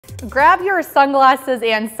Grab your sunglasses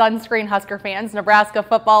and sunscreen, Husker fans. Nebraska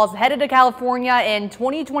football is headed to California in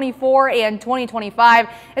 2024 and 2025.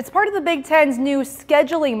 It's part of the Big Ten's new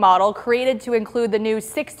scheduling model created to include the new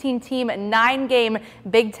 16-team, 9-game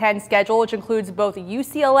Big Ten schedule, which includes both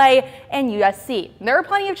UCLA and USC. There are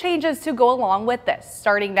plenty of changes to go along with this.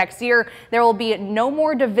 Starting next year, there will be no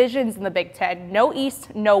more divisions in the Big Ten. No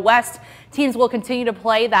East, no West. Teams will continue to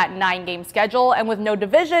play that 9-game schedule, and with no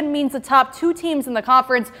division means the top 2 teams in the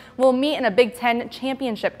conference will meet in a Big Ten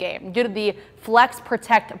championship game. Due to the Flex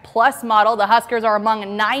Protect Plus model, the Huskers are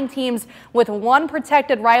among 9 teams with 1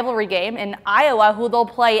 protected rivalry game in Iowa, who they'll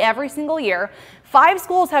play every single year. 5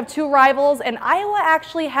 schools have 2 rivals, and Iowa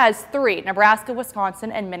actually has 3, Nebraska,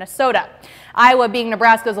 Wisconsin, and Minnesota. Iowa, being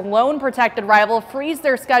Nebraska's lone protected rival, frees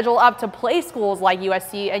their schedule up to play schools like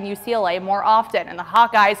USC and UCLA more often, and the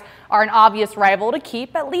Hawkeyes are an obvious rival to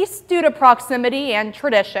keep, at least due to proximity and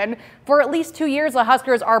tradition. For at least 2 years, the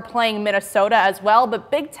Huskers are playing Minnesota as well,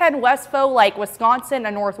 but Big Ten West foe like Wisconsin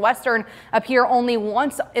and Northwestern appear only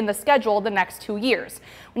once in the schedule the next 2 years.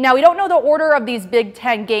 Now, we don't know the order of these Big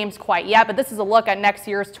Ten games quite yet, but this is a look at next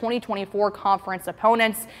year's 2024 conference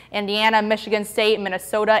opponents: Indiana, Michigan State,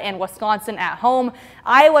 Minnesota, and Wisconsin at home,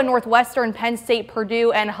 Iowa, Northwestern, Penn State,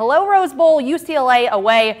 Purdue, and hello Rose Bowl, UCLA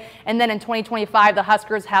away. And then in 2025, the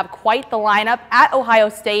Huskers have quite the lineup at Ohio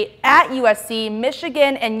State, at USC,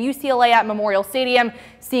 Michigan, and UCLA at Memorial Stadium,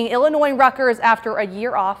 seeing Illinois Rutgers after a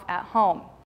year off at home.